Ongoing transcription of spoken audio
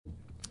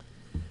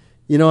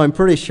You know, I'm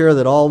pretty sure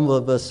that all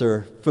of us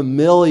are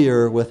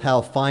familiar with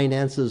how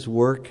finances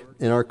work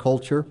in our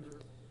culture.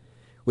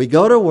 We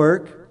go to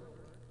work,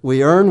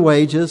 we earn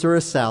wages or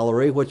a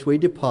salary, which we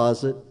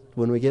deposit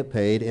when we get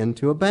paid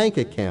into a bank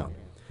account.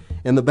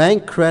 And the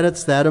bank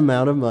credits that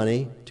amount of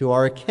money to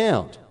our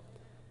account.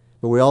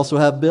 But we also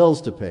have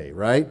bills to pay,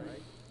 right?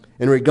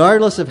 And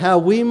regardless of how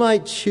we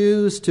might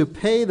choose to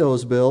pay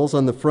those bills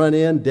on the front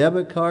end,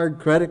 debit card,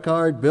 credit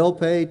card, bill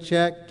pay,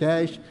 check,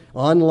 cash,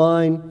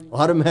 online,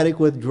 automatic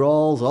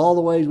withdrawals, all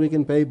the ways we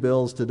can pay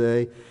bills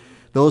today,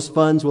 those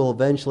funds will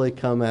eventually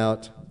come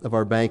out of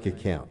our bank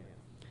account.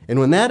 And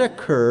when that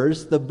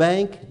occurs, the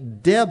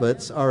bank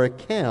debits our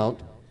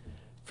account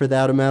for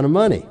that amount of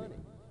money.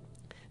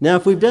 Now,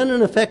 if we've done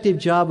an effective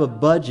job of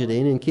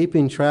budgeting and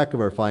keeping track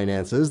of our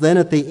finances, then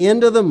at the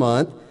end of the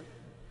month,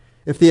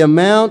 if the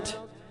amount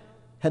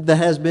that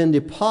has been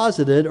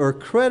deposited or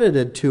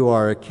credited to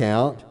our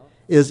account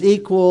is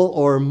equal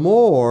or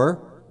more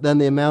than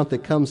the amount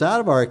that comes out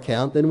of our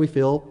account, then we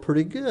feel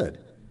pretty good.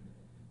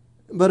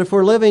 But if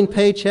we're living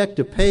paycheck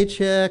to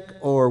paycheck,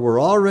 or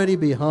we're already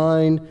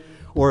behind,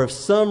 or if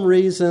some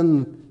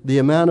reason the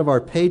amount of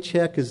our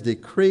paycheck is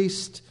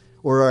decreased,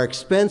 or our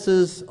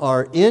expenses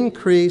are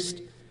increased,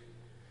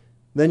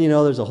 then you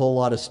know there's a whole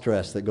lot of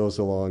stress that goes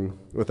along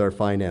with our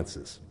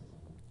finances.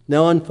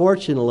 Now,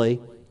 unfortunately,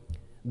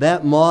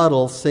 that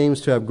model seems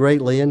to have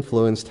greatly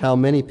influenced how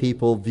many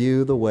people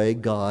view the way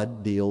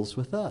God deals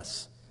with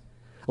us.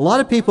 A lot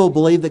of people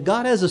believe that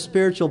God has a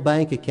spiritual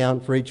bank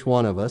account for each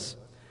one of us,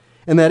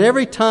 and that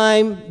every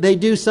time they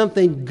do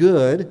something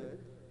good,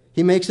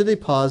 He makes a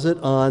deposit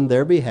on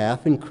their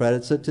behalf and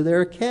credits it to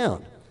their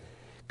account.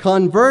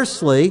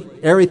 Conversely,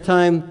 every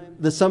time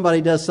that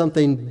somebody does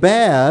something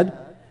bad,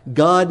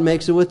 God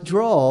makes a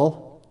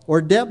withdrawal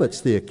or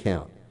debits the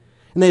account.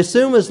 And they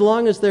assume as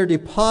long as their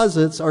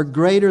deposits are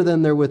greater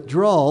than their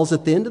withdrawals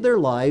at the end of their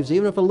lives,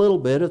 even if a little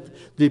bit,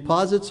 if the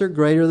deposits are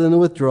greater than the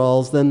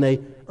withdrawals, then they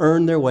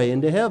earn their way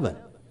into heaven.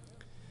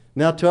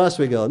 Now to us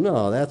we go,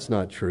 no, that's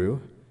not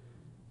true.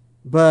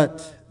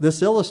 But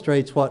this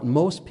illustrates what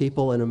most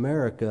people in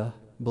America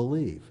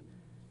believe.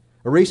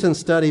 A recent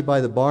study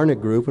by the Barna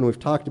Group, and we've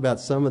talked about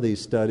some of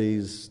these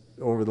studies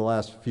over the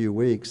last few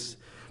weeks,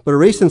 but a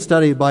recent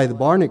study by the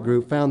Barna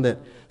Group found that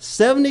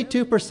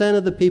 72%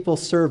 of the people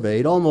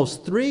surveyed,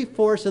 almost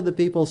 3/4 of the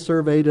people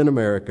surveyed in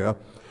America,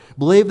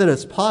 believe that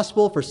it's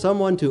possible for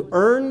someone to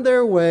earn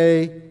their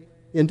way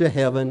into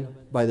heaven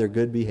by their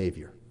good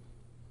behavior.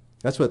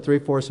 That's what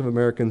 3/4 of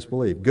Americans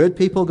believe. Good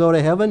people go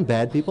to heaven,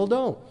 bad people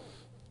don't.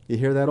 You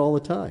hear that all the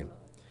time.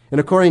 And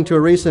according to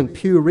a recent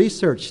Pew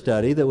Research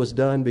study that was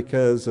done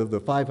because of the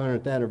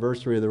 500th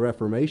anniversary of the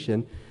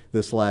Reformation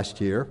this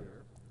last year,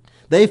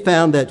 they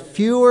found that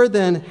fewer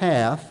than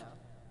half,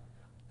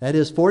 that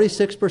is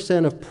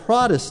 46% of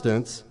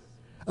Protestants,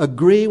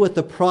 agree with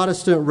the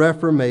Protestant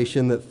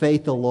Reformation that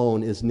faith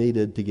alone is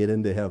needed to get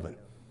into heaven.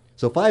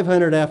 So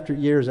 500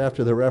 years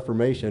after the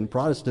Reformation,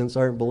 Protestants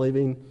aren't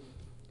believing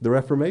the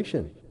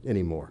Reformation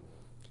anymore.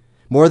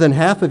 More than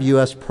half of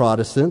U.S.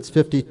 Protestants,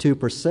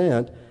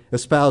 52%,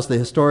 espouse the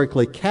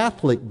historically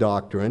Catholic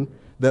doctrine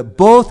that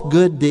both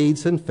good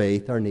deeds and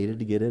faith are needed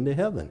to get into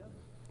heaven.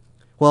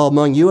 While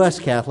among U.S.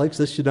 Catholics,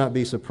 this should not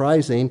be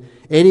surprising,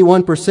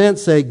 81%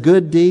 say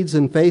good deeds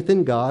and faith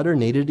in God are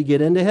needed to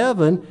get into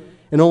heaven,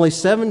 and only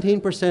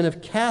 17%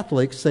 of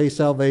Catholics say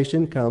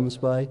salvation comes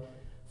by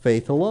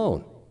faith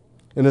alone.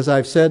 And as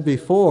I've said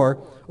before,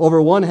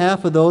 over one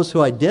half of those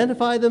who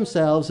identify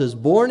themselves as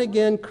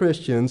born-again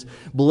Christians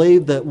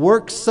believe that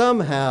works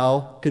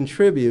somehow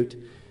contribute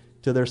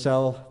to their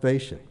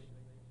salvation.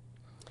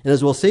 And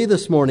as we'll see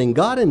this morning,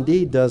 God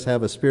indeed does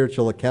have a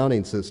spiritual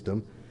accounting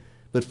system,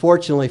 but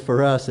fortunately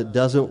for us, it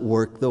doesn't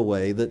work the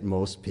way that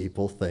most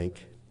people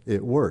think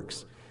it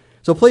works.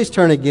 So please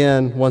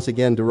turn once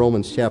again to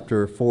Romans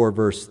chapter 4,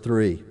 verse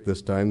 3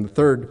 this time, the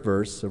third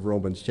verse of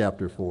Romans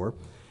chapter 4.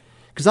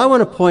 Because I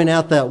want to point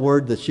out that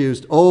word that's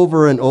used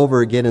over and over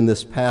again in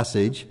this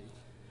passage,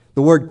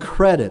 the word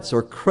credits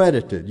or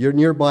credited. In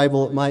your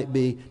Bible, it might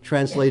be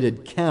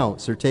translated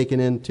counts or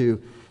taken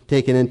into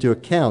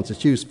account.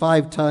 It's used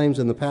 5 times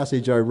in the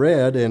passage I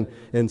read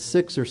and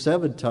 6 or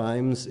 7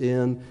 times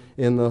in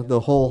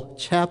the whole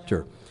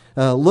chapter.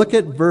 Look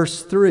at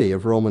verse 3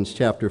 of Romans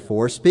chapter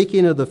 4,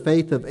 speaking of the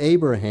faith of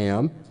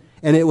Abraham,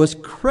 and it was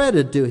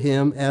credited to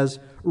him as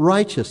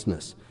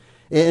righteousness.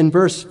 In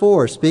verse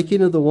 4,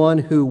 speaking of the one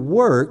who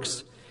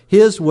works,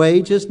 his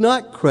wage is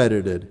not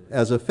credited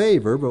as a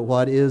favor, but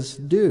what is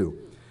due.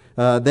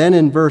 Then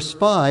in verse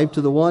 5,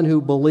 to the one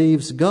who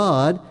believes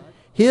God,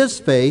 his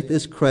faith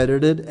is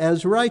credited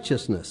as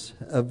righteousness.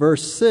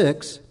 Verse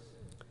 6,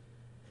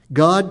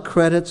 God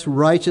credits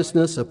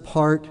righteousness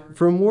apart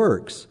from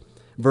works.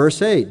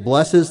 Verse 8,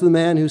 blessed is the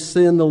man whose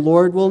sin the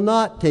Lord will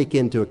not take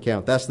into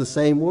account. That's the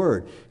same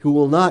word, who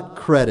will not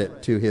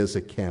credit to his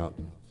account.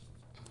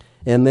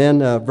 And then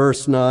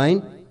verse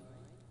 9,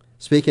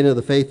 speaking of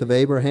the faith of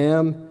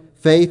Abraham,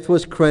 faith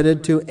was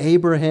credited to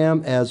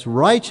Abraham as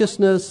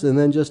righteousness. And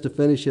then just to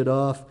finish it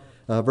off,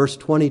 verse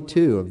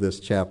 22 of this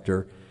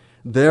chapter,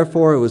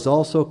 Therefore, it was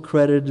also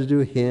credited to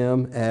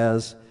him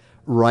as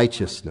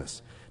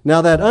righteousness.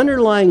 Now, that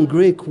underlying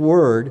Greek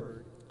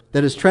word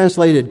that is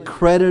translated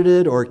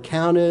credited or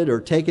counted or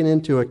taken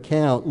into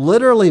account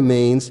literally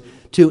means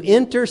to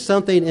enter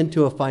something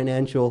into a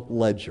financial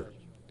ledger.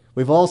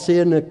 We've all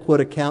seen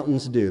what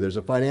accountants do. There's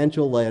a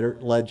financial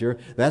ledger.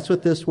 That's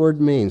what this word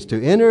means,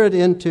 to enter it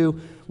into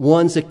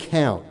one's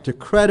account, to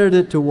credit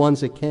it to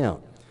one's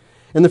account.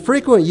 And the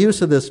frequent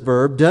use of this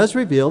verb does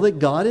reveal that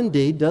God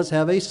indeed does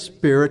have a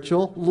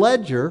spiritual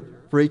ledger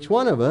for each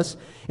one of us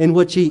in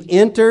which He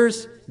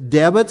enters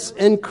debits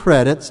and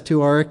credits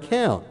to our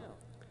account.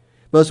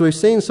 But as we've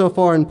seen so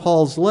far in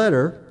Paul's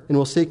letter, and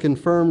we'll see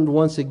confirmed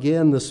once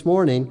again this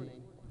morning,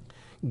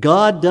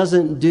 God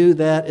doesn't do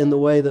that in the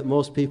way that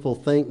most people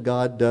think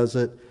God does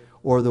it,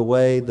 or the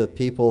way the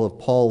people of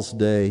Paul's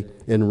day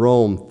in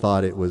Rome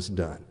thought it was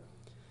done.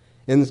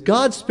 In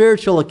God's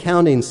spiritual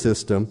accounting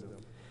system,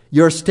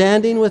 your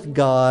standing with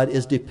God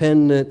is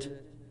dependent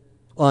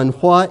on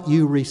what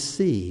you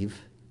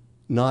receive,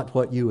 not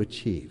what you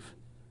achieve.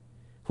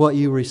 What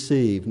you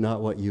receive,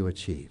 not what you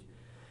achieve.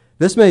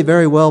 This may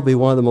very well be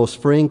one of the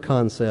most freeing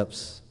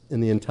concepts in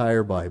the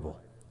entire Bible.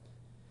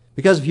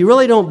 Because if you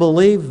really don't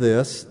believe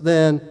this,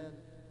 then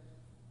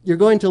you're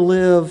going to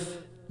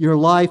live your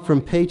life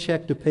from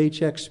paycheck to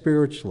paycheck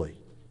spiritually.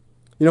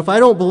 You know, if I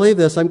don't believe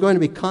this, I'm going to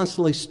be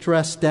constantly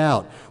stressed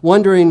out,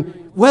 wondering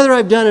whether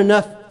I've done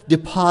enough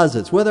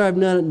deposits, whether I've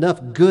done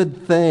enough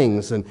good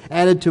things and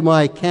added to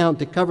my account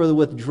to cover the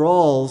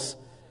withdrawals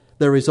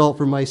that result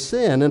from my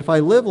sin. And if I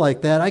live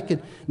like that, I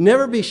could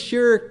never be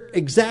sure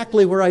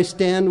exactly where I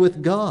stand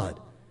with God.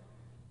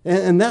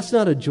 And that's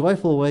not a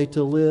joyful way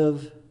to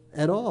live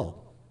at all.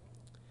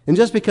 And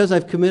just because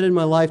I've committed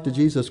my life to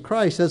Jesus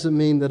Christ doesn't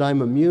mean that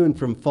I'm immune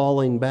from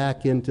falling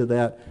back into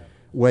that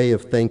way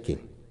of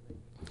thinking.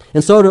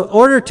 And so in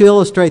order to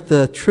illustrate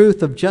the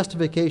truth of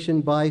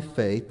justification by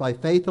faith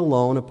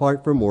alone,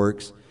 apart from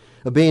works,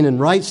 of being in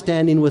right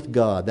standing with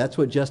God, that's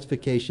what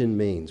justification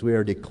means. We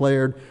are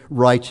declared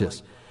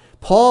righteous.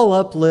 Paul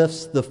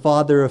uplifts the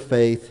father of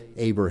faith,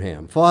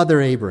 Abraham.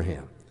 Father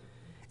Abraham.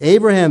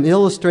 Abraham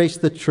illustrates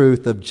the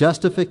truth of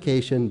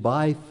justification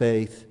by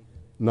faith,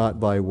 not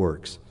by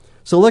works.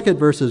 So look at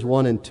verses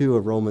 1 and 2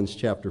 of Romans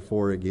chapter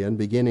 4 again,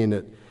 beginning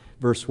at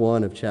verse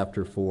 1 of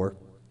chapter 4.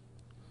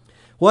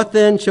 What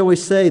then shall we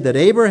say, that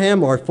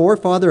Abraham, our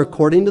forefather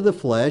according to the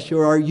flesh,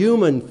 or our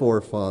human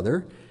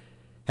forefather,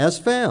 has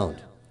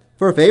found?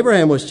 For if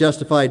Abraham was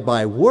justified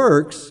by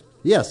works,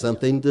 he has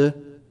something to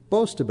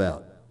boast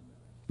about,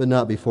 but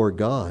not before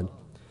God.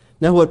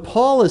 Now what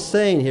Paul is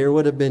saying here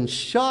would have been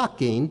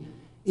shocking,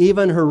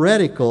 even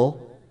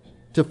heretical,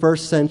 to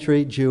first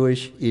century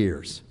Jewish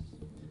ears.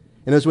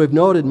 And as we've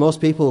noted, most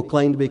people who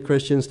claim to be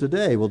Christians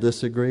today will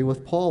disagree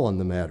with Paul on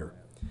the matter.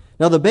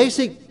 Now, the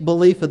basic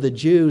belief of the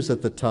Jews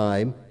at the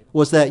time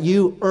was that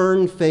you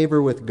earn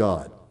favor with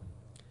God,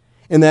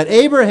 and that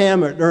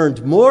Abraham had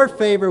earned more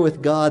favor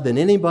with God than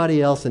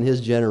anybody else in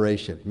his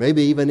generation,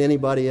 maybe even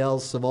anybody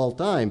else of all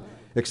time,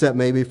 except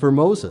maybe for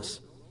Moses.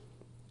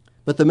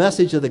 But the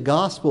message of the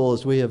gospel,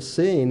 as we have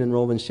seen in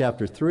Romans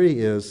chapter 3,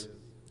 is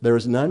there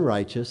is none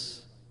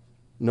righteous,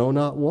 no,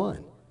 not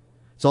one.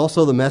 It's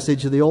also the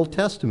message of the Old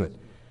Testament.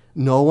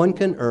 No one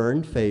can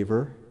earn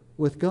favor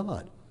with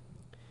God.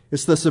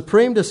 It's the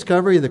supreme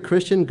discovery of the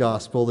Christian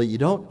gospel that you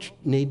don't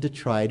need to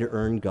try to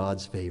earn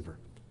God's favor.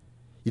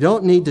 You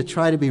don't need to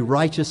try to be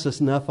righteous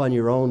enough on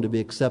your own to be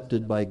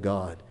accepted by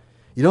God.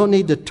 You don't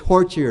need to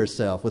torture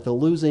yourself with a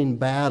losing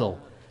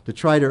battle to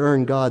try to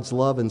earn God's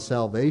love and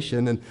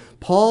salvation. And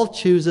Paul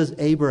chooses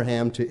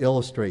Abraham to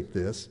illustrate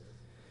this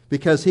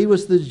because he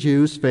was the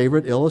Jews'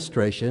 favorite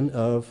illustration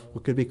of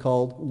what could be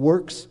called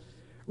works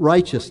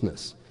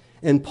righteousness.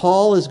 And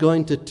Paul is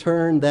going to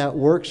turn that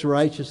works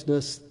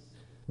righteousness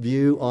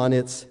view on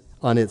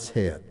its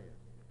head.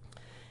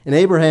 And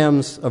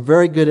Abraham's a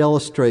very good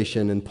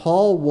illustration, and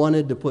Paul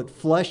wanted to put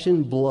flesh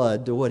and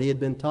blood to what he had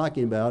been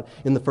talking about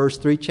in the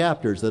first 3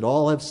 chapters, that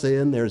all have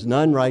sinned, there's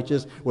none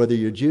righteous, whether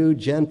you're Jew,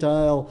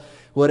 Gentile,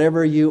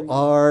 whatever you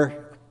are,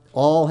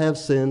 all have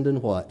sinned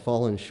and what?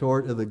 Fallen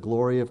short of the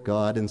glory of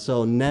God. And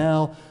so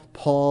now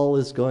Paul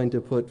is going to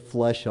put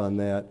flesh on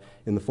that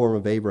in the form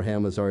of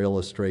Abraham as our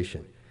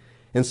illustration.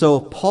 And so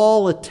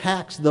Paul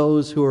attacks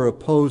those who are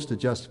opposed to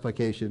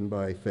justification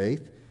by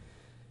faith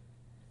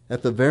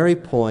at the very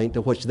point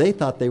at which they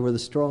thought they were the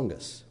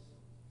strongest,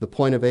 the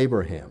point of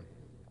Abraham.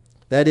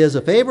 That is,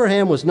 if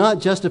Abraham was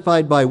not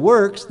justified by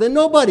works, then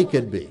nobody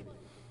could be.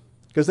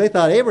 Because they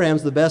thought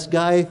Abraham's the best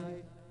guy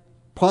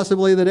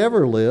possibly that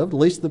ever lived, at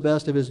least the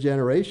best of his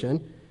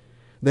generation.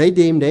 They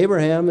deemed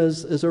Abraham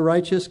as a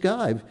righteous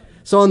guy.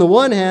 So on the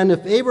one hand,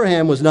 if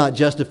Abraham was not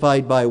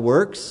justified by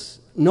works,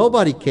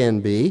 nobody can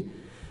be.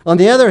 On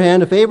the other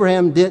hand, if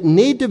Abraham didn't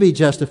need to be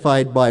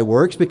justified by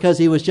works because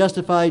he was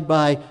justified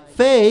by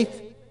faith,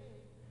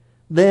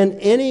 then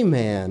any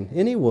man,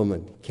 any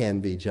woman can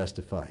be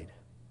justified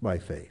by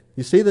faith.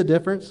 You see the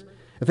difference?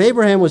 If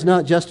Abraham was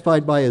not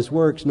justified by his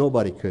works,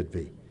 nobody could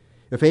be.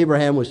 If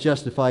Abraham was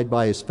justified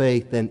by his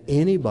faith, then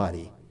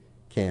anybody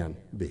can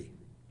be.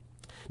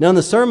 Now, in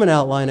the sermon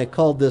outline, I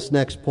called this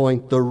next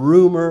point, the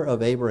rumor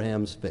of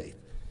Abraham's faith.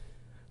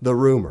 The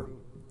rumor.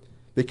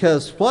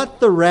 Because what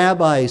the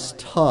rabbis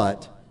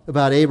taught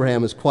about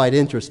Abraham is quite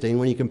interesting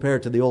when you compare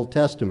it to the Old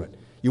Testament.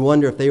 You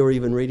wonder if they were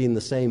even reading the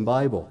same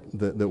Bible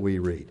that we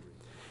read.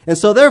 And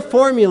so their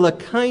formula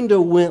kind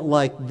of went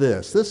like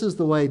this. This is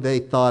the way they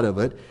thought of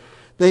it.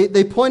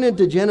 They pointed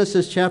to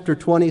Genesis chapter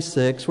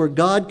 26, where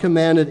God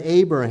commanded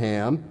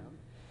Abraham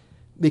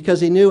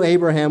because he knew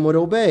Abraham would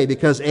obey.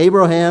 Because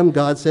Abraham,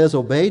 God says,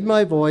 obeyed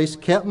my voice,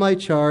 kept my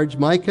charge,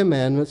 my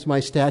commandments,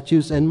 my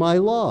statutes, and my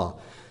law.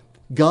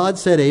 God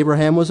said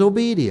Abraham was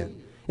obedient.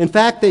 In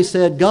fact, they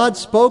said God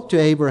spoke to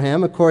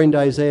Abraham, according to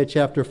Isaiah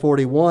chapter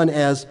 41,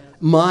 as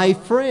my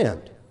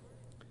friend.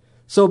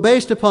 So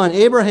based upon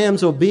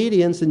Abraham's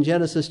obedience in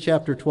Genesis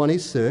chapter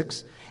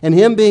 26, and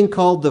him being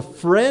called the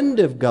friend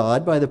of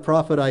God by the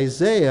prophet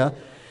Isaiah,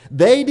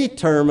 they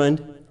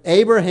determined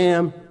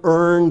Abraham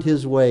earned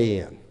his way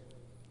in.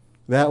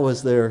 That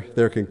was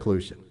their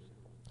conclusion.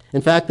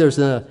 In fact, there's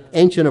an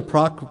ancient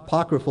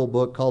apocryphal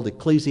book called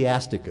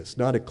Ecclesiasticus,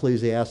 not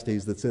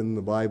Ecclesiastes that's in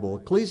the Bible,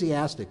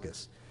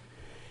 Ecclesiasticus.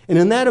 And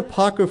in that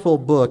apocryphal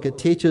book, it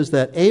teaches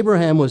that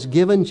Abraham was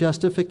given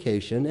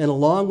justification, and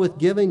along with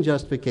giving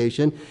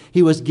justification,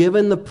 he was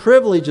given the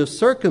privilege of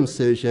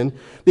circumcision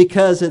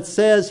because it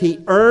says he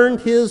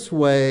earned his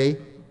way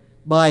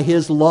by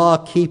his law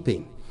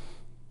keeping.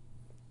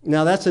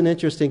 Now, that's an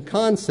interesting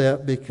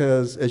concept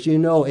because, as you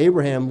know,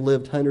 Abraham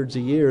lived hundreds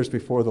of years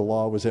before the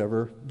law was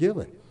ever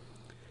given.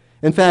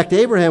 In fact,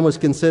 Abraham was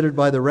considered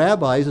by the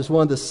rabbis as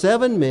one of the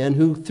 7 men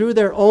who, through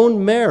their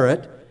own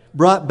merit,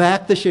 brought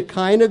back the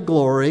Shekinah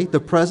glory,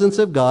 the presence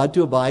of God,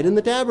 to abide in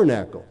the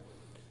tabernacle.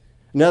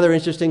 Another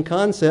interesting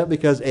concept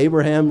because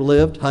Abraham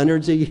lived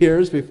hundreds of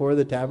years before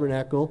the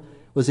tabernacle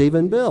was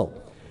even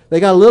built. They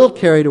got a little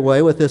carried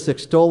away with this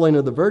extolling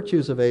of the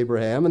virtues of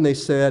Abraham, and they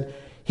said,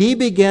 he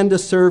began to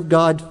serve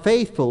God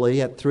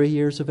faithfully at 3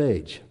 years of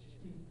age.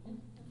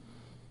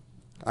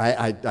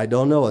 I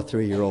don't know a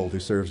 3-year-old who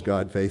serves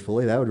God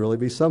faithfully. That would really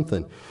be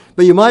something.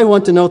 But you might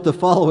want to note the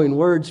following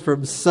words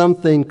from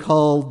something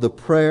called the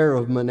Prayer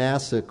of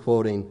Manasseh,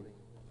 quoting,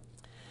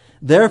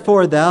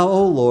 "Therefore thou,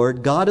 O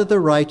Lord, God of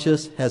the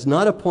righteous, has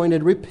not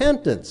appointed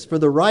repentance for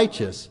the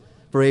righteous,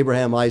 for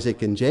Abraham,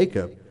 Isaac, and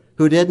Jacob,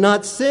 who did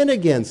not sin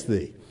against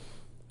thee."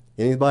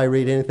 Anybody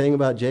read anything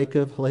about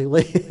Jacob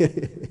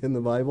lately in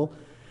the Bible?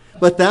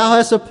 "But thou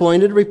hast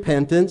appointed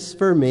repentance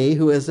for me,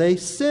 who is a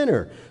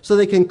sinner." So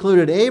they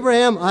concluded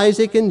Abraham,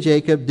 Isaac, and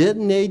Jacob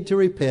didn't need to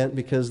repent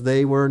because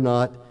they were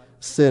not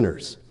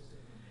sinners.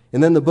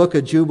 And then the book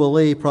of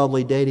Jubilee,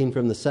 probably dating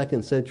from the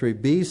 2nd century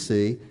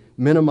BC,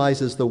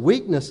 minimizes the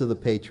weakness of the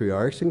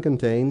patriarchs and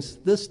contains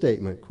this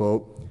statement,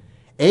 quote,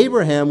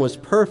 "Abraham was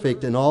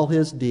perfect in all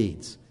his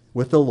deeds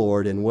with the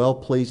Lord and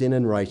well-pleasing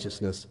in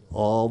righteousness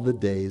all the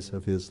days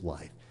of his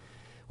life."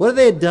 What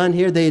they had done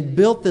here, they had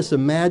built this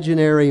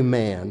imaginary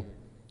man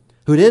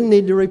who didn't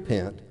need to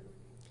repent,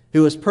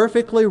 who was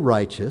perfectly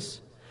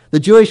righteous. The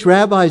Jewish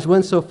rabbis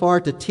went so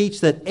far to teach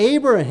that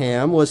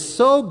Abraham was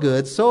so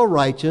good, so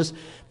righteous,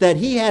 that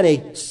he had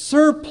a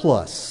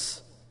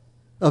surplus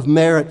of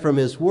merit from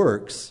his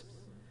works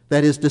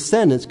that his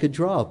descendants could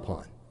draw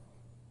upon.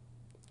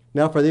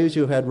 Now, for those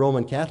who had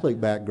Roman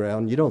Catholic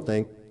background, you don't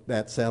think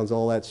that sounds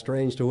all that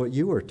strange to what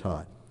you were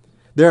taught.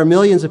 There are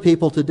millions of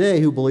people today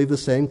who believe the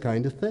same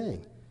kind of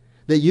thing,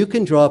 that you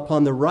can draw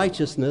upon the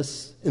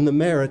righteousness and the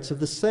merits of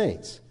the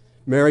saints.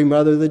 Mary,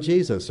 mother of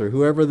Jesus, or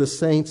whoever the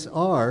saints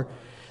are,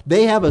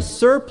 they have a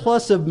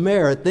surplus of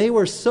merit. They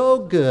were so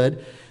good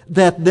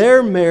that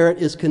their merit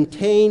is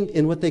contained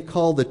in what they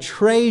call the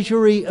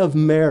treasury of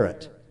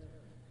merit.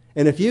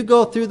 And if you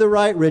go through the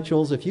right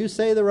rituals, if you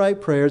say the right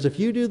prayers, if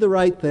you do the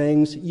right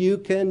things, you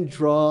can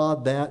draw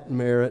that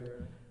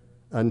merit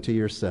unto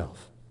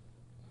yourself.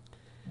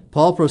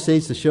 Paul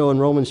proceeds to show in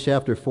Romans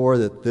chapter 4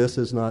 that this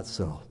is not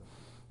so.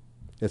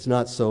 It's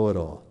not so at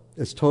all.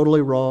 It's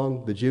totally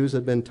wrong. The Jews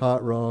had been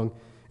taught wrong.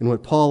 And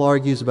what Paul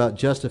argues about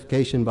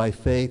justification by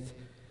faith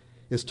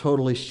is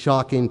totally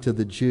shocking to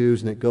the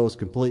Jews, and it goes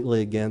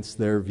completely against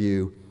their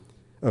view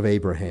of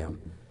Abraham.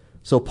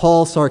 So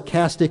Paul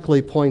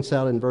sarcastically points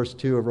out in verse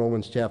 2 of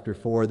Romans chapter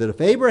 4 that if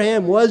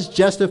Abraham was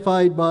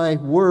justified by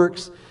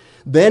works,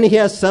 then he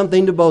has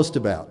something to boast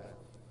about.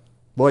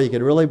 Boy, you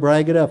could really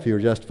brag it up if you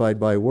were justified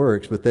by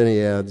works, but then he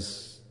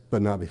adds,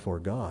 but not before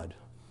God.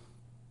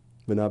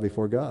 But not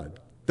before God.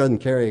 Doesn't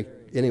carry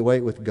any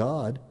weight with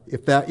God,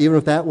 even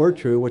if that were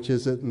true, which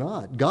is it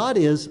not. God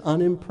is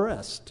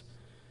unimpressed.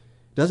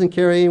 Doesn't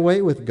carry any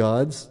weight with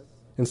God's,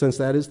 and since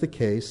that is the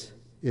case,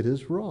 it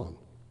is wrong.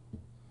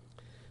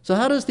 So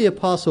how does the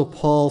Apostle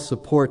Paul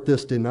support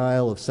this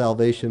denial of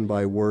salvation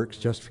by works,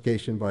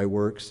 justification by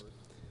works,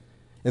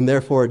 and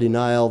therefore a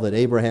denial that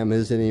Abraham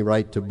has any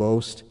right to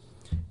boast?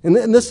 And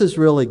this is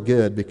really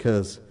good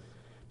because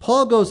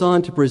Paul goes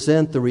on to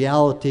present the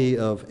reality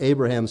of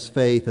Abraham's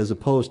faith as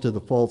opposed to the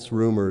false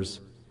rumors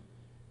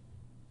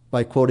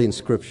by quoting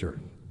Scripture.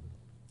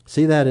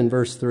 See that in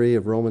verse 3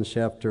 of Romans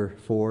chapter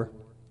 4?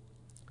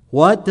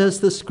 What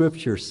does the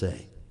Scripture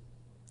say?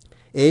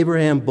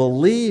 Abraham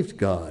believed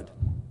God,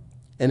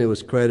 and it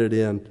was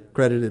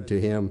credited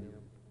to him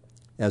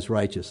as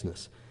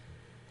righteousness.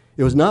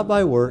 It was not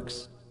by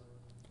works,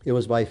 it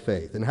was by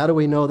faith. And how do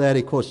we know that?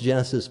 He quotes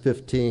Genesis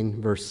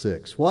 15, verse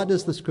 6. What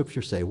does the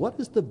Scripture say? What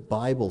does the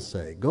Bible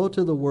say? Go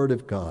to the Word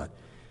of God.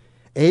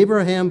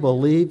 Abraham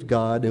believed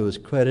God, and it was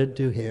credited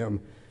to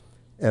him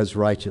as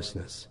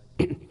righteousness.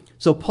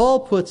 So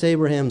Paul puts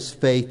Abraham's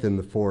faith in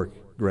the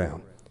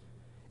foreground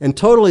and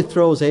totally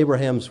throws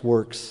Abraham's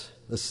works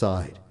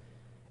aside.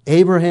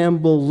 Abraham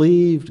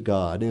believed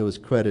God, and it was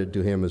credited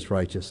to him as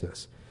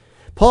righteousness.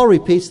 Paul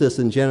repeats this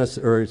in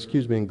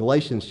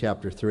Galatians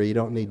chapter 3. You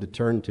don't need to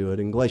turn to it.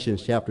 In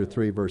Galatians chapter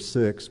 3, verse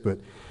 6. But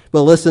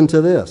listen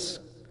to this.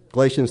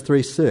 Galatians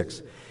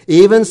 3:6.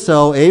 Even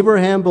so,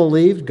 Abraham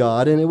believed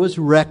God, and it was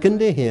reckoned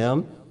to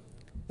him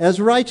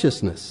as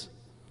righteousness.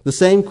 The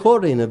same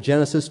quoting of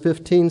Genesis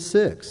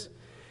 15:6.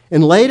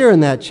 And later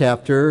in that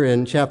chapter,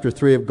 in chapter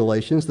 3 of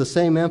Galatians, the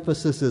same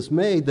emphasis is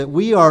made that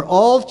we are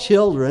all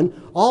children,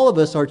 all of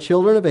us are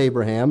children of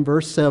Abraham,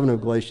 verse 7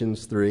 of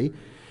Galatians 3.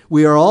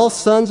 We are all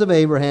sons of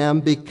Abraham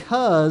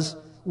because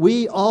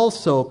we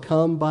also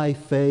come by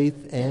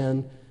faith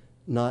and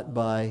not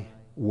by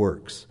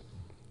works.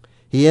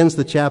 He ends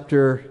the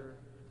chapter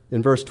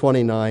in verse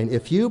 29.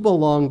 If you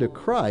belong to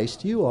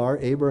Christ, you are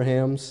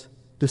Abraham's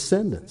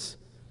descendants.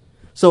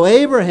 So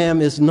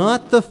Abraham is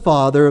not the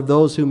father of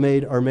those who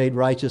are made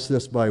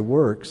righteousness by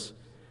works,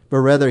 but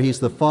rather he's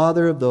the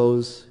father of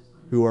those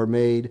who are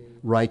made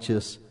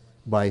righteous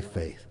by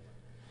faith.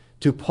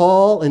 To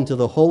Paul and to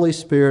the Holy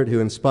Spirit who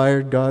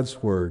inspired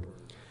God's Word,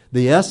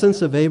 the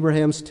essence of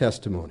Abraham's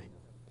testimony,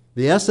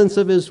 the essence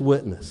of his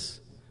witness,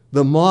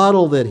 the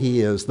model that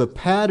he is, the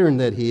pattern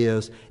that he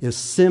is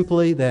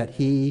simply that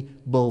he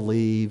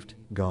believed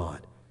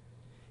God.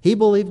 He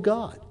believed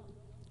God.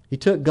 He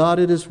took God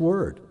at His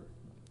word.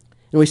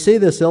 And we see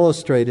this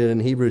illustrated in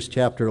Hebrews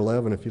chapter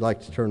 11, if you'd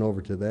like to turn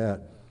over to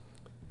that.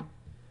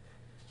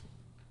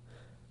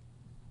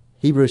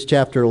 Hebrews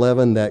chapter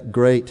 11, that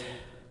great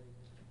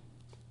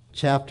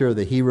chapter of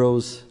the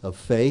heroes of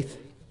faith.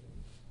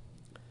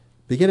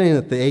 Beginning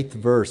at the 8th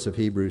verse of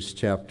Hebrews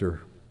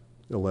chapter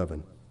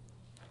 11.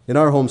 In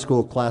our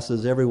homeschool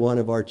classes, every one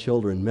of our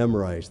children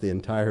memorized the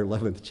entire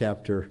 11th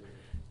chapter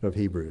of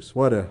Hebrews.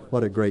 What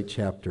a great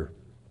chapter.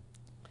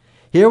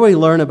 Here we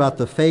learn about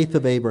the faith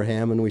of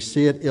Abraham, and we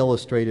see it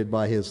illustrated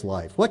by his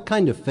life. What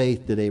kind of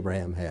faith did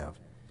Abraham have?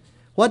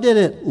 What did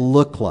it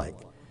look like?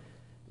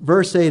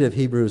 Verse 8 of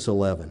Hebrews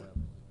 11.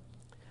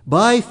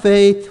 By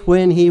faith,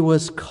 when he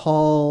was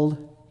called,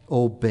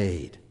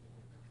 obeyed.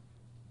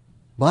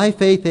 By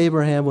faith,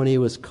 Abraham, when he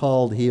was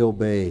called, he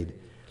obeyed.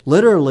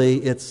 Literally,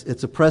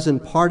 it's a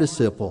present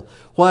participle.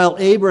 While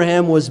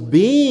Abraham was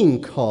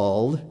being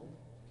called,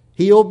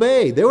 he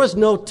obeyed. There was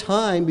no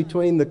time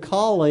between the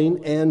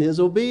calling and his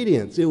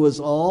obedience. It was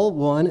all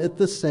one at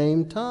the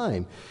same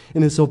time.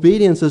 And his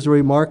obedience is a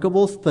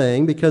remarkable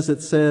thing because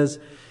it says,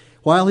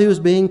 while he was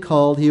being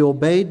called, he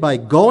obeyed by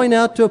going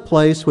out to a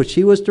place which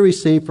he was to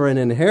receive for an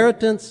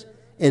inheritance,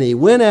 and he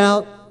went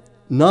out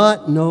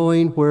not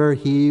knowing where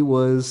he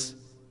was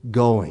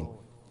going.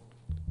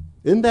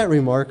 Isn't that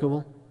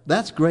remarkable?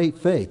 That's great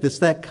faith. It's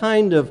that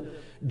kind of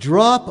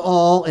drop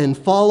all and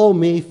follow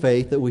me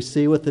faith that we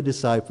see with the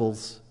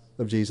disciples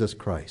of Jesus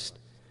Christ.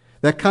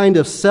 That kind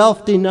of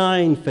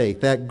self-denying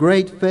faith, that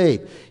great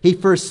faith. He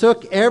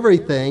forsook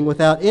everything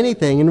without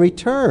anything in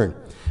return.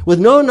 With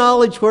no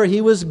knowledge where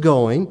he was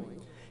going,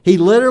 he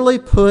literally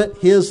put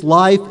his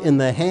life in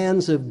the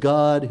hands of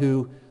God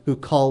who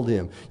called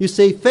him. You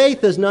see,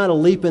 faith is not a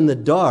leap in the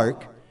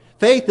dark.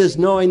 Faith is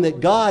knowing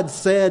that God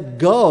said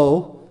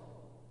go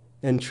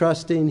and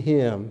trusting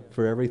Him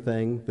for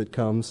everything that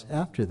comes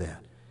after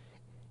that.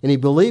 And he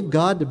believed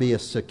God to be a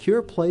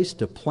secure place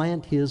to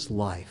plant his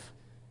life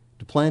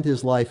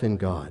in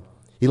God.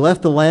 He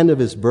left the land of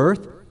his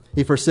birth.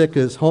 He forsook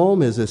his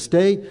home, his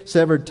estate,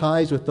 severed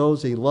ties with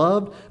those he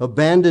loved,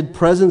 abandoned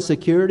present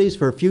securities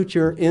for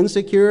future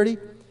insecurity.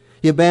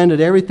 He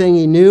abandoned everything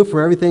he knew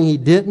for everything he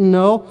didn't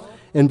know.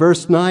 And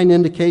verse 9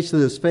 indicates that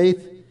his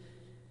faith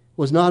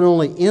was not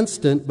only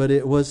instant, but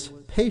it was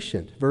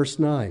patient. Verse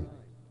 9.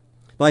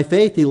 By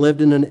faith he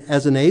lived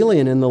as an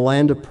alien in the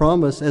land of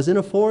promise, as in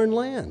a foreign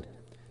land,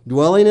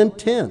 dwelling in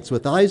tents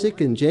with Isaac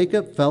and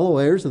Jacob, fellow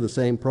heirs of the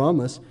same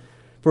promise.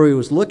 For he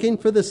was looking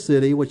for the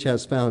city which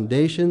has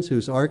foundations,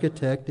 whose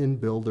architect and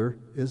builder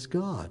is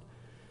God.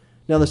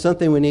 Now there's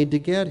something we need to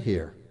get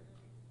here.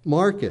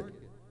 Mark it.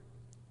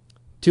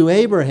 To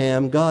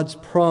Abraham, God's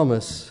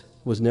promise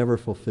was never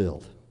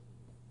fulfilled.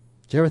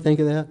 Did you ever think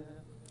of that?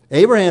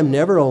 Abraham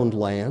never owned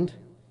land.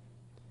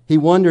 He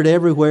wandered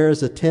everywhere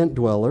as a tent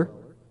dweller.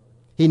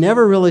 He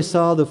never really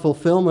saw the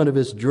fulfillment of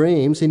his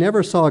dreams. He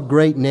never saw a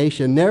great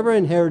nation, never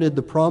inherited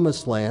the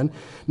promised land,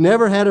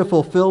 never had a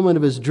fulfillment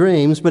of his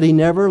dreams, but he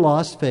never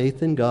lost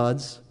faith in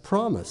God's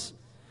promise.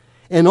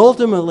 And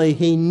ultimately,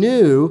 he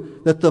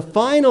knew that the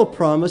final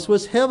promise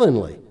was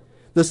heavenly.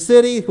 The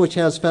city which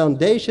has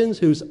foundations,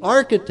 whose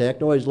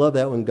architect, I always love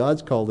that when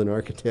God's called an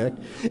architect,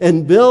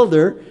 and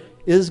builder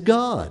is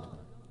God.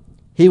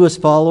 He was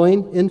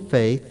following in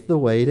faith the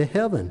way to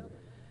heaven.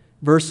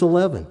 Verse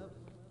 11.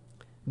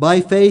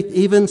 By faith,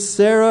 even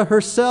Sarah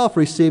herself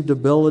received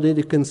ability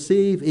to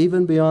conceive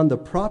even beyond the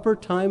proper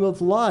time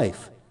of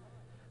life,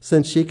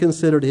 since she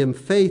considered him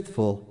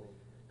faithful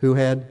who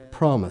had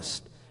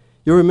promised.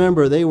 You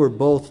remember they were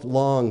both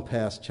long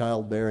past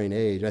childbearing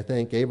age. I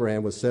think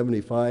Abraham was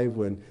 75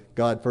 when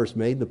God first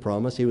made the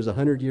promise. He was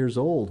 100 years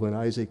old when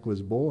Isaac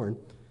was born.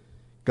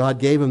 God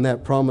gave him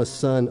that promised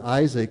son,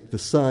 Isaac, the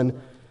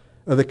son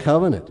of the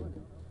covenant.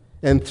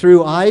 And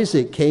through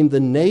Isaac came the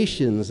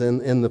nations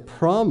and the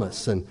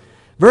promise. And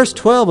verse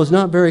 12 is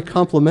not very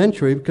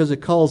complimentary because it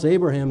calls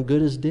Abraham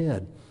good as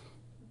dead.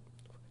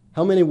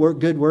 How many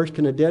good works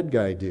can a dead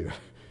guy do?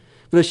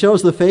 But it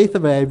shows the faith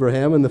of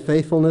Abraham and the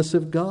faithfulness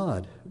of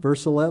God.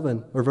 Verse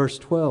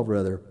 12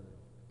 rather.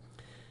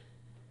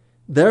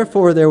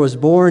 Therefore there was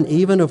born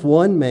even of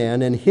one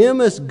man, and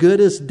him as good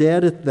as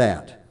dead at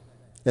that,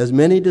 as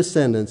many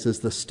descendants as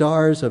the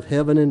stars of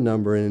heaven in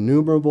number, and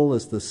innumerable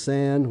as the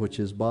sand which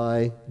is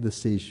by the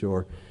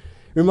seashore.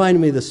 Reminded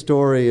me of the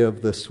story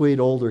of the sweet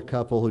older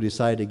couple who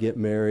decided to get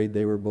married.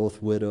 They were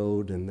both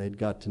widowed, and they'd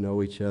got to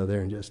know each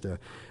other, and just a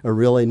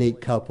really neat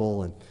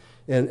couple.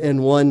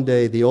 And one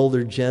day the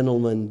older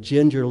gentleman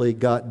gingerly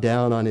got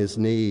down on his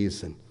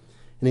knees, and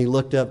he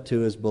looked up to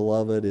his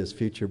beloved, his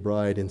future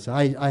bride, and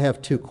said, I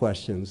have two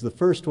questions. The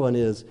first one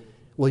is,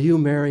 will you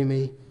marry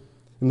me?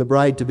 And the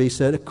bride-to-be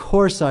said, of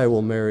course I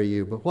will marry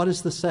you. But what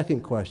is the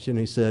second question?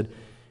 He said,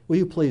 will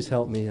you please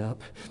help me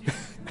up?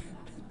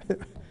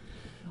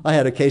 I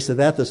had a case of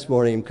that this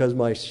morning because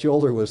my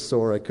shoulder was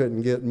sore. I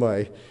couldn't get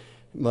my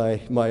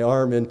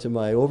arm into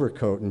my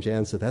overcoat. And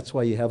Jan said, that's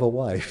why you have a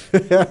wife.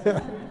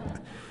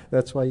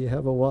 That's why you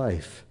have a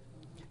wife.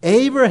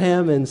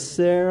 Abraham and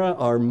Sarah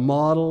are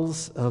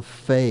models of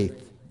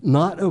faith,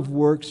 not of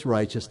works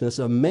righteousness.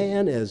 A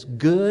man as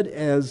good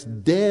as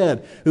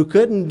dead who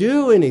couldn't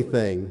do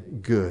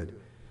anything good.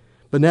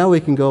 But now we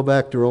can go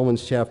back to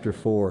Romans chapter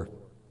 4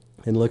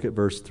 and look at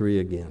verse 3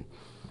 again.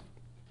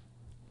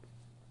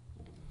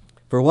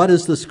 For what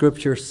does the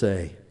Scripture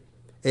say?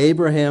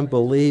 Abraham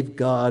believed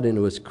God and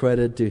it was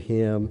credited to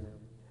him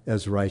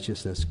as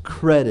righteousness.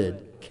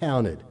 Credited,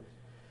 counted.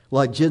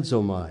 Like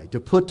jizomai,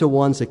 to put to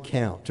one's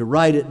account, to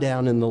write it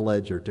down in the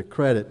ledger, to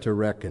credit, to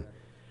reckon.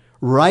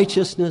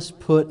 Righteousness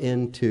put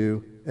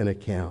into an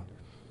account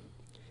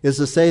is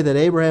to say that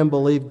Abraham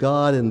believed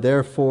God and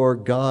therefore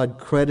God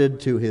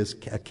credited to his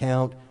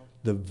account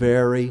the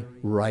very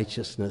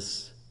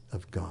righteousness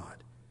of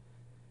God.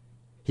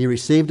 He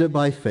received it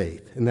by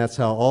faith, and that's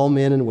how all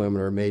men and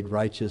women are made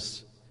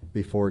righteous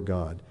before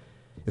God.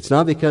 It's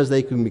not because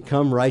they can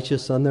become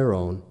righteous on their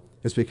own.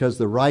 It's because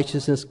the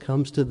righteousness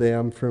comes to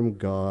them from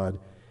God,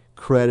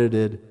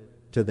 credited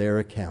to their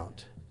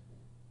account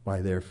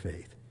by their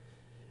faith.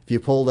 If you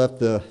pulled up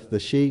the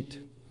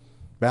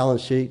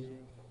balance sheet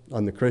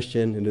on the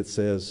Christian, and it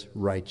says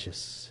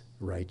righteous,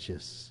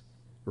 righteous,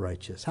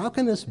 righteous. How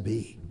can this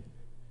be?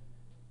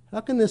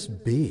 How can this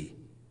be?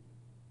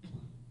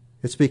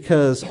 It's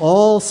because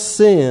all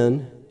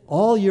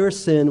your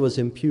sin was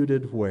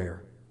imputed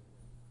where?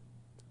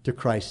 To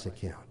Christ's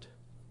account.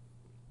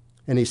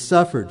 And he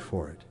suffered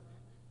for it.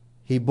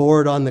 He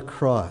bore it on the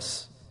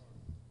cross,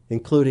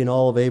 including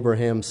all of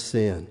Abraham's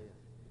sin.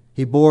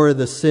 He bore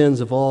the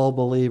sins of all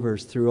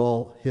believers through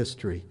all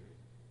history.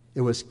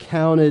 It was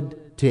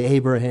counted to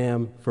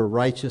Abraham for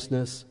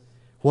righteousness.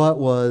 What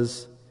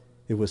was?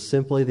 It was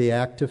simply the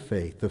act of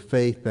faith, the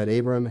faith that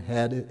Abraham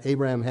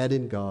had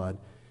in God.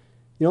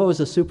 You know, it was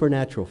a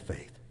supernatural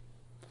faith.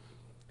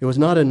 It was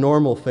not a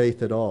normal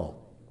faith at all.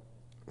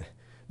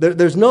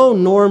 There's no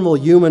normal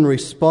human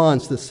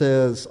response that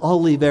says,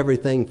 I'll leave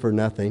everything for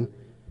nothing.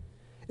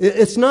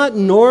 It's not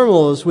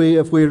normal,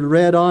 if we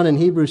read on in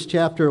Hebrews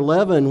chapter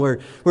 11,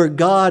 where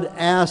God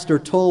asked or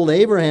told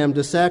Abraham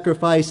to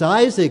sacrifice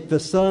Isaac, the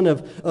son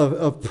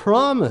of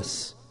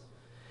promise.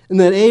 And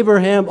that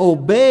Abraham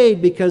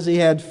obeyed because he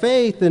had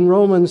faith. In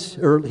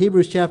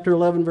Hebrews chapter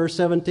 11, verse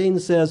 17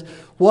 says,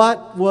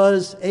 what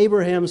was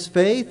Abraham's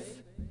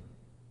faith?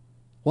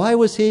 Why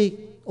was he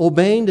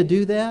obeying to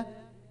do that?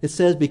 It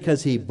says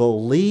because he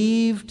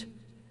believed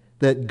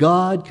that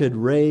God could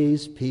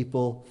raise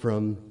people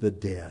from the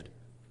dead.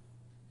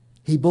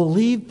 He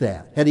believed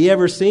that. Had he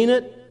ever seen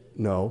it?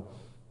 No.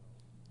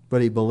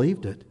 But he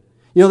believed it.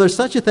 You know, there's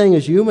such a thing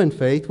as human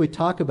faith. We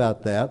talk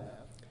about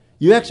that.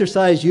 You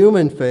exercise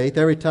human faith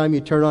every time you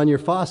turn on your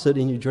faucet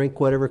and you drink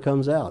whatever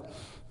comes out.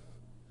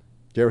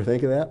 Do you ever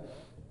think of that?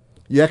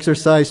 You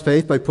exercise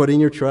faith by putting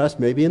your trust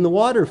maybe in the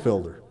water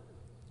filter.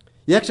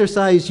 You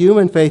exercise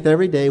human faith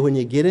every day when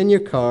you get in your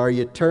car,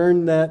 you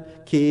turn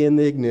that key in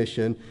the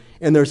ignition,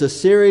 and there's a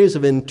series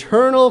of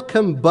internal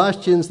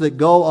combustions that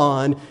go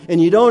on,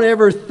 and you don't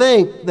ever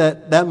think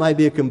that might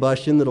be a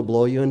combustion that'll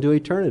blow you into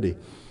eternity.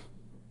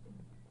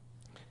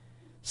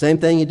 Same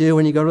thing you do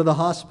when you go to the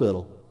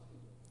hospital.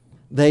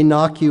 They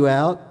knock you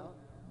out,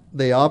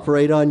 they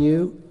operate on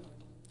you,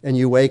 and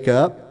you wake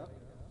up.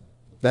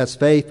 That's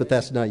faith, but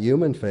that's not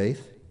human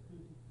faith.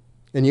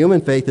 And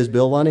human faith is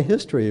built on a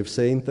history of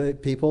seeing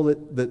people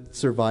that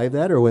survived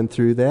that or went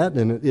through that,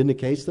 and it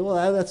indicates that,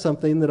 well, that's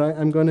something that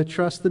I'm going to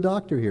trust the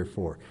doctor here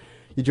for.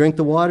 You drink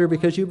the water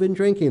because you've been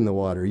drinking the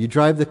water. You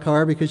drive the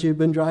car because you've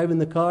been driving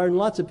the car, and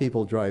lots of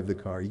people drive the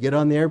car. You get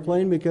on the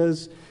airplane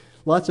because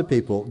lots of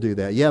people do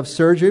that. You have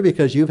surgery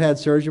because you've had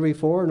surgery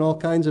before, and all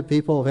kinds of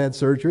people have had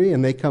surgery,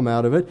 and they come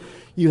out of it.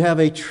 You have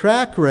a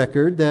track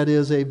record that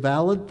is a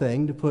valid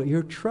thing to put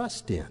your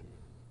trust in.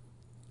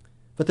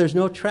 But there's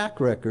no track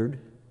record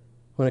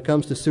when it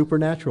comes to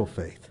supernatural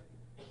faith,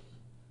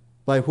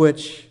 by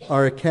which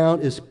our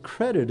account is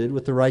credited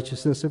with the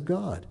righteousness of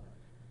God.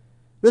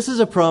 This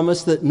is a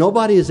promise that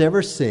nobody has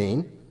ever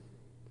seen.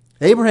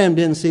 Abraham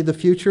didn't see the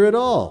future at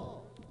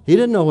all. He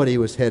didn't know what he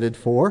was headed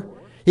for.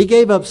 He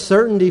gave up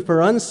certainty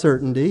for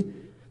uncertainty.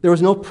 There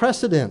was no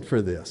precedent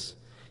for this.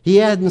 He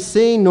hadn't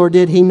seen, nor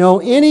did he know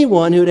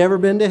anyone who'd ever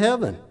been to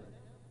heaven.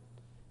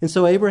 And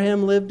so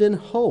Abraham lived in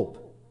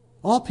hope.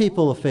 All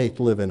people of faith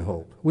live in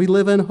hope. We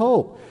live in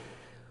hope.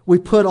 We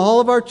put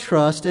all of our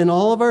trust and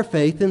all of our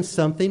faith in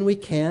something we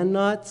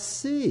cannot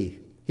see.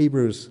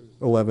 Hebrews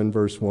 11,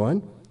 verse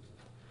 1.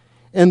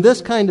 And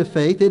this kind of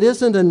faith, it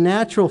isn't a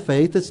natural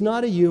faith. It's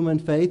not a human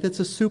faith. It's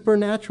a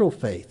supernatural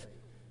faith.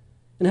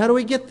 And how do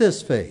we get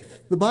this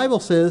faith? The Bible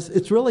says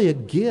it's really a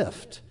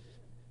gift.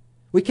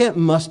 We can't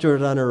muster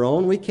it on our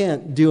own. We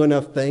can't do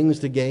enough things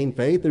to gain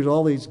faith. There's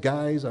all these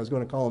guys, I was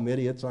going to call them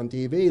idiots on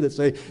TV, that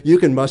say you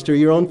can muster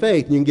your own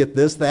faith. You can get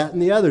this, that,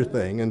 and the other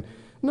thing. And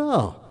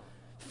no.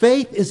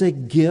 Faith is a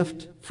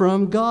gift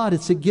from God.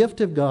 It's a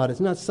gift of God. It's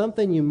not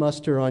something you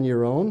muster on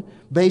your own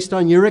based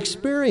on your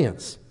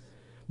experience.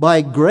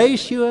 By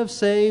grace you have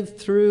saved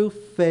through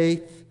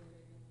faith,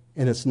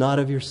 and it's not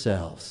of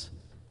yourselves.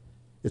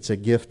 It's a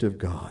gift of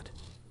God.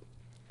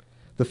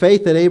 The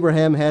faith that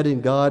Abraham had in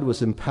God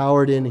was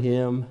empowered in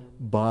him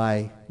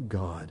by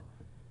God,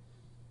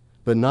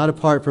 but not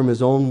apart from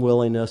his own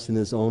willingness and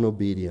his own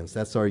obedience.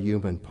 That's our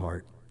human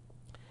part.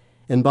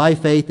 And by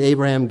faith,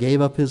 Abraham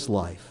gave up his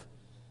life.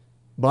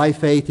 By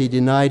faith, he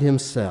denied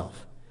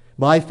himself.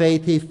 By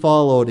faith, he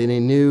followed, and he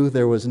knew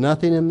there was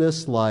nothing in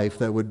this life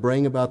that would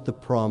bring about the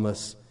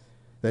promise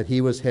that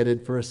he was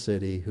headed for a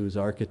city whose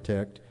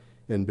architect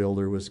and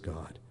builder was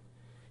God.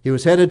 He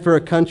was headed for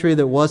a country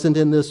that wasn't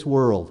in this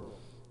world.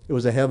 It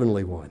was a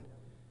heavenly one.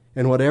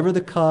 And whatever the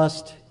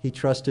cost, he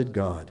trusted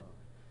God.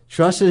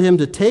 Trusted him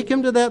to take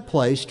him to that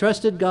place,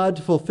 trusted God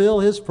to fulfill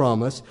his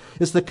promise.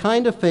 It's the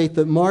kind of faith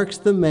that marks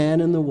the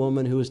man and the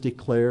woman who is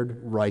declared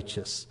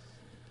righteous.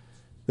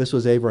 This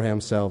was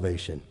Abraham's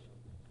salvation.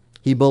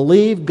 He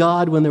believed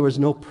God when there was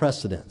no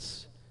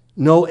precedence,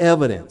 no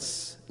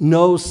evidence,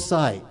 no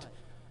sight.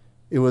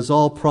 It was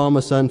all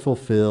promise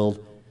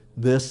unfulfilled.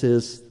 This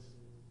is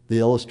the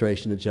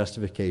illustration of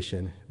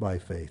justification by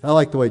faith. I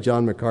like the way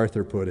John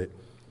MacArthur put it.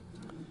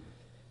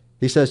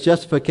 He says,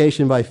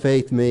 justification by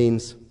faith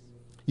means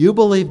you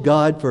believe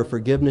God for a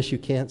forgiveness you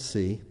can't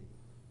see.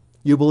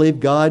 You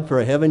believe God for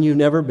a heaven you've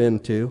never been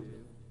to.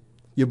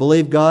 You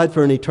believe God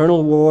for an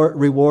eternal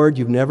reward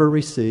you've never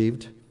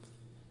received.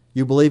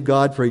 You believe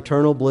God for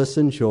eternal bliss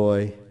and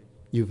joy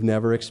you've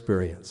never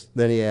experienced.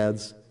 Then he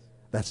adds,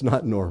 that's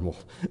not normal.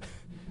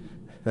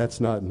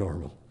 That's not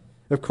normal.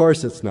 Of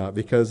course it's not,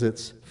 because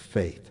it's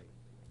faith.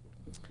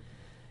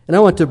 And I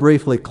want to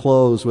briefly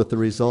close with the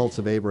results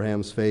of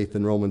Abraham's faith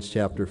in Romans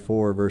chapter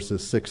 4,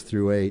 verses 6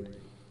 through 8.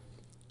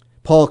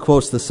 Paul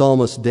quotes the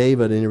psalmist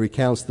David, and he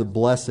recounts the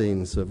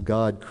blessings of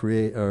God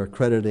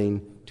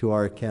crediting to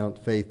our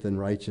account faith and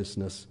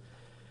righteousness.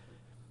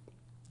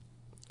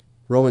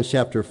 Romans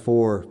chapter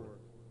 4,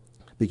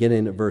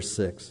 beginning at verse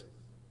 6.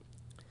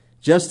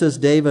 Just as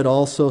David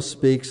also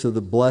speaks of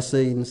the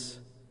blessings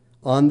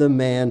on the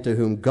man to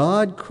whom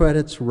God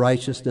credits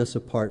righteousness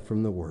apart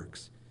from the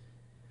works.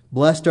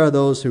 Blessed are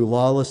those whose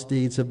lawless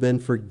deeds have been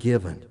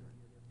forgiven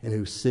and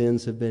whose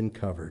sins have been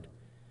covered.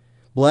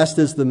 Blessed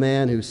is the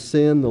man whose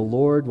sin the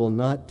Lord will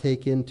not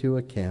take into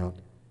account.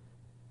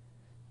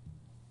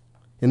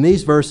 In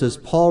these verses,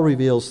 Paul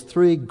reveals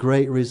three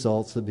great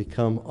results that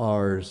become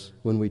ours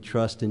when we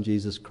trust in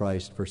Jesus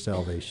Christ for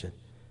salvation.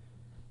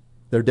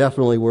 They're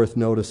definitely worth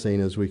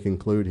noticing as we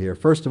conclude here.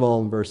 First of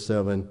all, in verse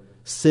 7,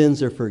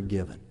 sins are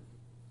forgiven.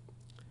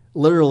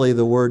 Literally,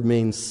 the word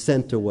means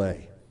sent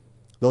away.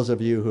 Those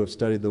of you who have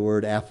studied the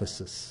word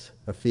aphesis,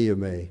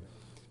 aphiame,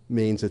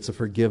 means it's a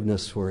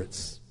forgiveness where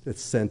it's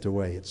sent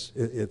away,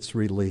 it's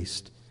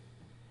released.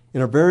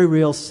 In a very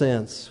real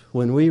sense,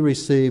 when we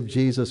receive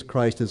Jesus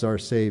Christ as our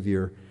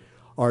Savior,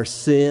 our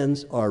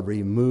sins are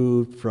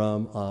removed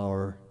from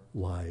our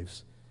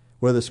lives.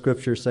 Where the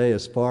Scriptures say,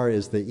 as far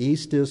as the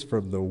east is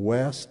from the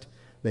west,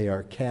 they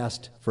are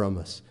cast from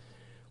us.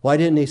 Why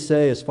didn't he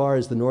say, as far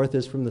as the north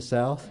is from the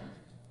south?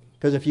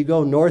 Because if you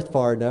go north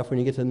far enough, when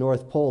you get to the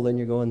North Pole, then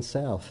you're going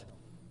south.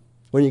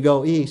 When you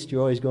go east,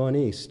 you're always going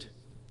east.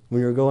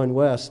 When you're going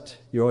west,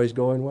 you're always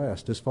going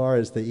west. As far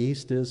as the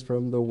east is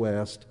from the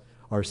west,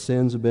 our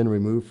sins have been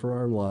removed from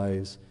our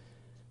lives.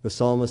 The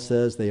psalmist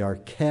says they are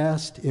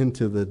cast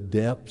into the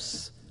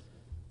depths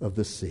of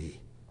the sea.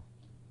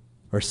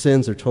 Our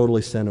sins are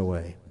totally sent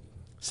away.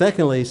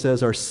 Secondly, he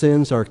says our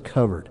sins are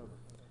covered.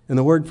 And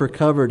the word for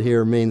covered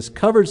here means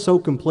covered so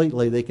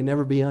completely they can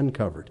never be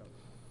uncovered.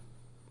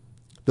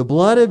 The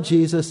blood of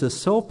Jesus is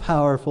so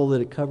powerful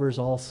that it covers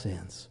all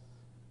sins.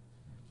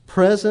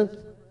 Present,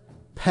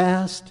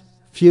 past,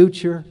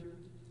 future,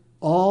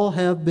 all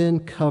have been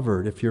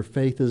covered if your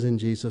faith is in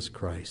Jesus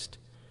Christ.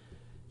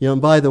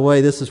 And by the way,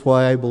 this is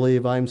why I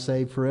believe I'm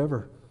saved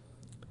forever.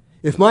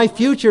 If my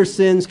future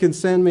sins can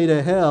send me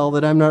to hell,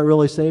 then I'm not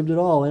really saved at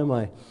all, am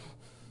I?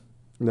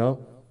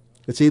 No.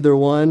 It's either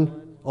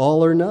one,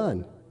 all, or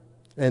none.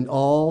 And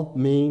all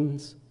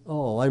means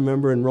all. I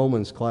remember in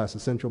Romans class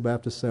at Central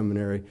Baptist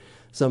Seminary,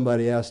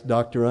 somebody asked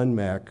Dr.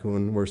 Unmack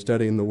when we're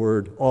studying the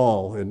word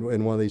all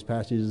in one of these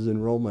passages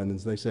in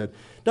Romans. They said,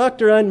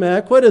 Dr.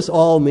 Unmack, what does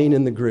all mean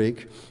in the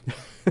Greek?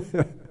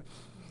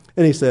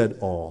 And he said,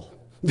 all.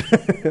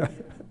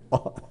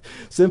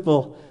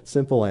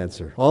 Simple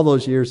answer. All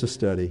those years of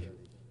study,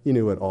 he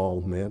knew what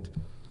all meant.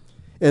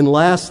 And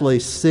lastly,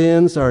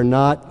 sins are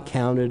not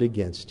counted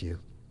against you.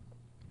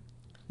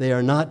 They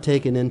are not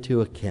taken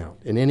into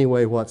account in any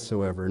way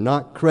whatsoever,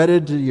 not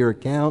credited to your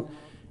account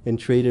and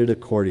treated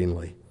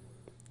accordingly.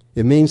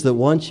 It means that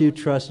once you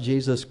trust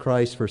Jesus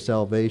Christ for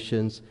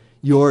salvation,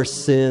 your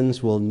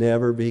sins will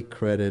never be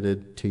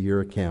credited to your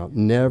account.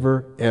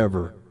 Never,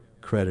 ever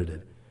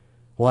credited.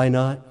 Why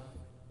not?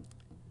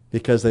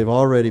 Because they've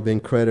already been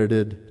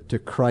credited to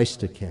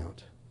Christ's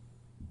account.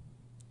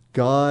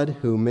 God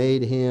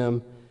made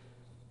him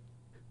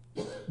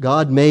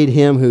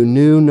who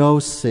knew no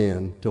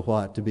sin to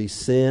what? To be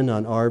sin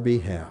on our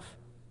behalf,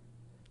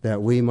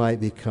 that we might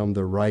become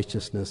the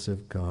righteousness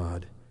of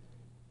God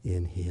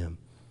in him.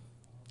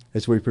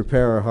 As we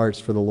prepare our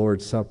hearts for the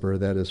Lord's Supper,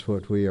 that is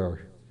what we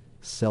are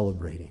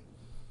celebrating.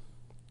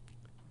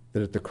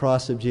 That at the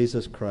cross of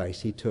Jesus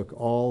Christ, he took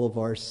all of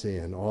our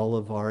sin, all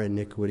of our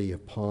iniquity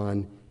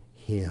upon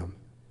him.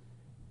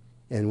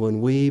 And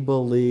when we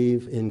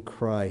believe in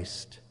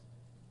Christ,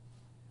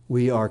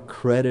 we are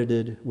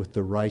credited with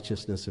the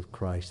righteousness of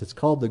Christ. It's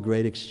called the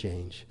Great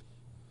Exchange.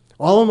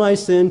 All of my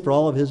sin for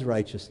all of his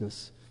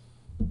righteousness.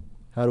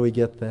 How do we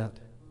get that?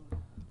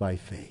 By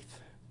faith.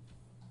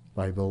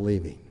 By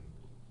believing.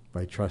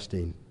 By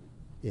trusting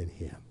in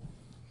him.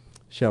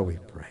 Shall we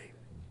pray?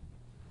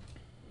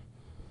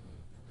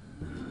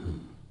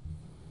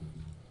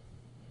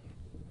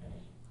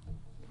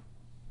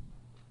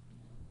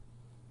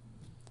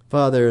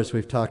 Father, as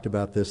we've talked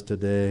about this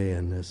today,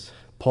 and as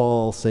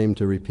Paul seemed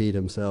to repeat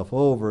himself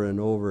over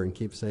and over and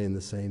keep saying the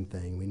same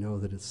thing, we know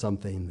that it's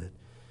something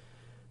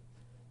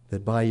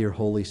that by your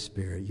Holy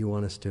Spirit you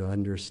want us to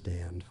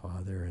understand,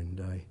 Father.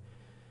 And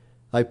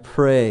I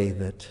pray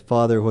that,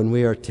 Father, when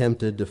we are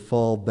tempted to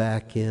fall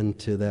back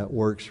into that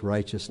works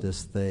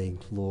righteousness thing,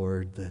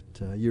 Lord,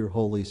 that your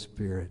Holy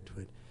Spirit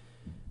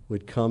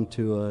would come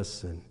to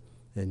us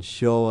and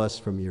show us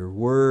from your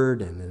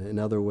word and in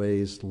other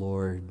ways,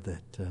 Lord,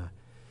 that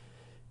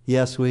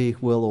yes, we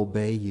will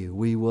obey you.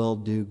 We will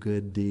do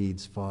good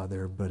deeds,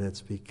 Father, but it's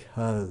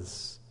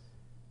because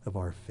of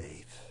our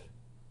faith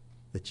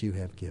that you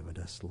have given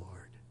us, Lord.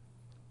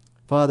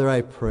 Father,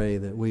 I pray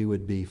that we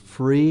would be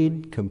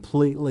freed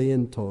completely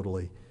and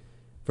totally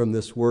from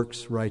this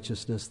works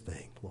righteousness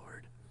thing,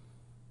 Lord,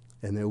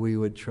 and that we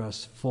would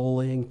trust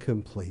fully and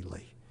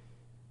completely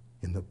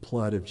in the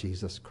blood of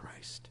Jesus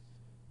Christ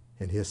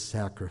and his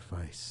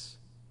sacrifice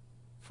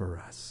for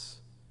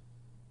us.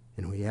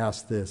 And we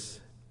ask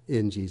this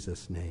in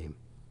Jesus' name.